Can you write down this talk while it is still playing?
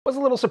was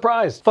a little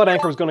surprised. Thought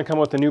Anker was going to come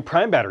with a new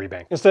Prime battery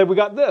bank. Instead, we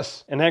got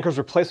this. And Anker's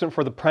replacement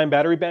for the Prime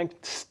battery bank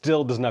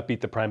still does not beat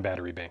the Prime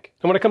battery bank.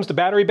 And when it comes to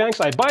battery banks,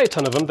 I buy a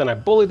ton of them, then I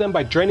bully them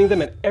by draining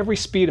them at every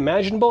speed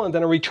imaginable, and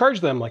then I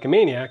recharge them like a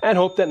maniac and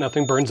hope that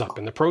nothing burns up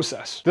in the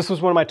process. This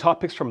was one of my top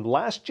picks from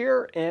last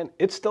year, and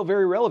it's still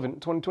very relevant in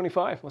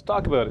 2025. Let's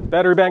talk about it.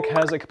 Battery bank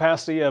has a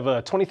capacity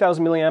of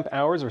 20,000 milliamp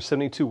hours or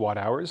 72 watt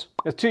hours.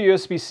 It has 2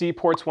 USB-C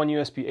ports, 1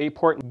 USB-A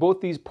port. Both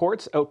these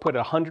ports output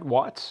 100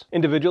 watts.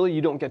 Individually,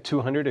 you don't get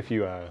 200 if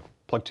you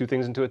plug two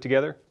things into it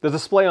together. The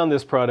display on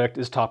this product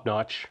is top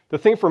notch. The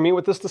thing for me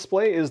with this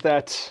display is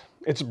that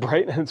it's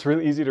bright and it's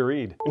really easy to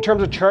read. In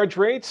terms of charge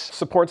rates,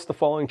 supports the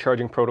following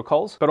charging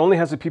protocols, but only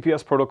has a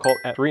PPS protocol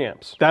at 3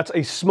 amps. That's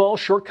a small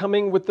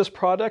shortcoming with this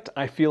product.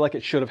 I feel like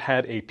it should have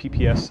had a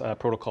PPS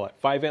protocol at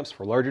 5 amps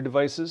for larger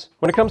devices.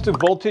 When it comes to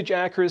voltage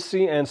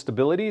accuracy and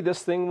stability,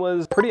 this thing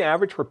was pretty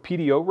average for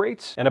PDO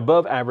rates and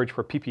above average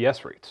for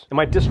PPS rates. In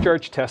my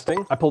discharge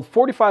testing, I pulled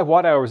 45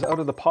 watt hours out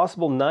of the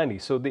possible 90,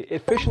 so the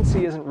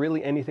efficiency isn't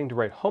really anything to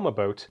write home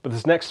about, but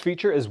this next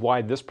feature is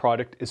why this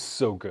product is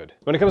so good.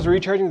 When it comes to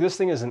recharging, this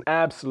thing is an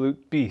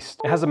absolute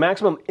beast. It has a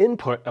maximum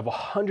input of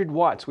 100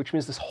 watts, which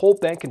means this whole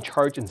bank can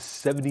charge in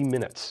 70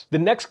 minutes. The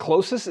next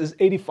closest is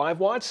 85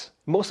 watts.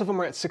 Most of them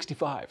are at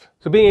 65.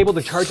 So being able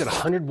to charge at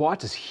 100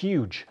 watts is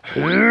huge.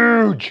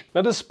 Huge!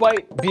 Now,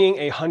 despite being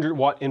a 100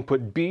 watt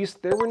input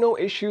beast, there were no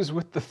issues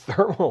with the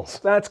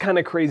thermals. That's kind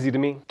of crazy to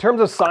me. In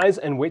terms of size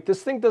and weight,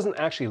 this thing doesn't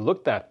actually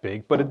look that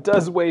big, but it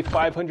does weigh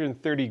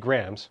 530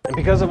 grams. And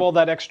because of all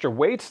that extra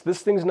weight,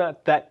 this thing's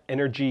not that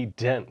energy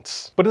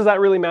dense. But does that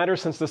really matter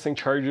since this thing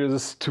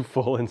charges to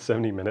full in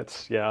 70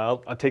 minutes? Yeah,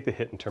 I'll take the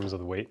hit in terms of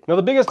the weight. Now,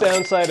 the biggest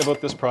downside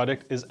about this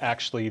product is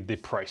actually the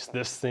price.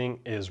 This thing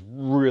is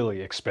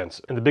really expensive.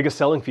 And the biggest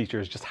selling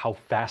feature is just how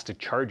fast it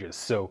charges.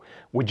 So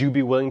would you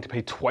be willing to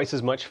pay twice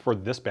as much for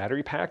this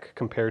battery pack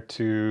compared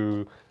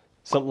to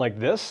something like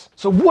this?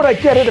 So would I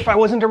get it if I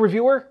wasn't a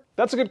reviewer?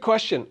 That's a good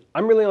question.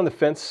 I'm really on the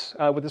fence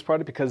with this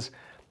product because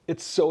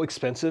it's so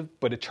expensive,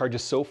 but it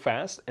charges so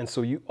fast. And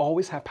so you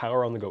always have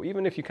power on the go.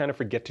 Even if you kind of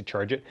forget to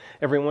charge it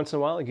every once in a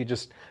while, you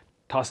just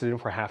toss it in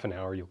for half an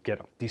hour, you'll get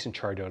a decent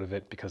charge out of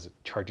it because it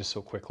charges so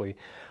quickly.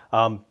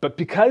 But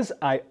because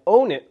I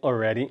own it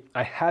already,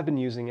 I have been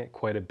using it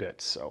quite a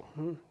bit. So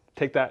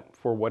take that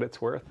for what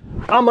it's worth.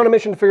 I'm on a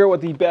mission to figure out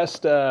what the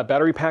best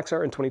battery packs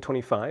are in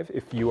 2025.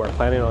 If you are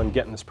planning on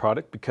getting this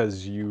product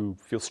because you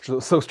feel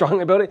so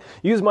strongly about it,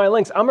 use my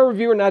links. I'm a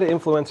reviewer, not an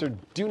influencer.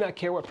 Do not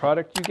care what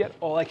product you get.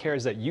 All I care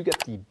is that you get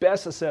the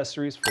best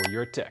accessories for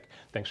your tech.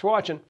 Thanks for watching.